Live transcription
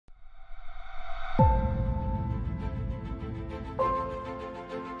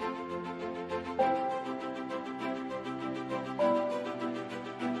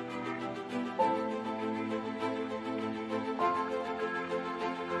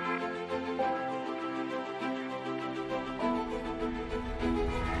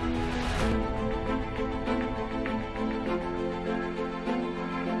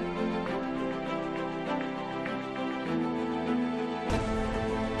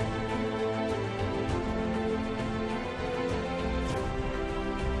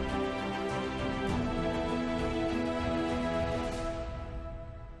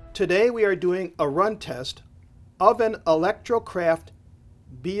Today we are doing a run test of an Electro-Craft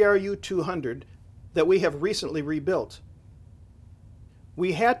BRU-200 that we have recently rebuilt.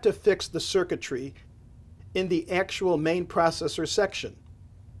 We had to fix the circuitry in the actual main processor section,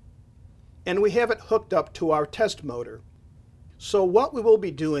 and we have it hooked up to our test motor. So what we will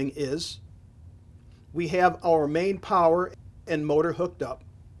be doing is we have our main power and motor hooked up,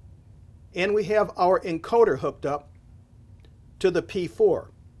 and we have our encoder hooked up to the P4.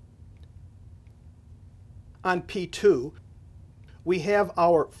 On P2, we have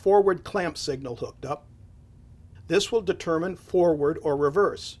our forward clamp signal hooked up. This will determine forward or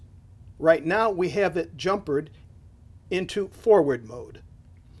reverse. Right now we have it jumpered into forward mode.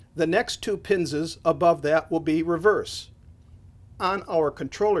 The next two pins above that will be reverse. On our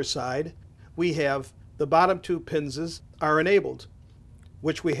controller side, we have the bottom two pins are enabled,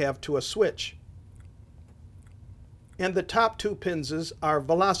 which we have to a switch. And the top two pins are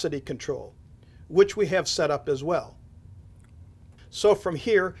velocity control, which we have set up as well. So from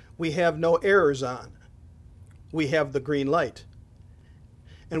here, we have no errors on. We have the green light.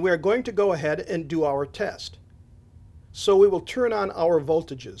 And we are going to go ahead and do our test. So we will turn on our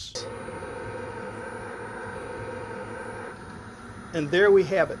voltages. And there we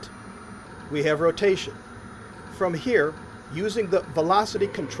have it. We have rotation. From here, using the velocity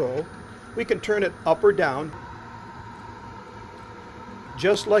control, we can turn it up or down,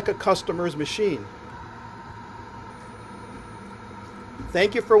 just like a customer's machine.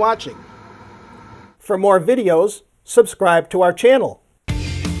 Thank you for watching. For more videos, subscribe to our channel.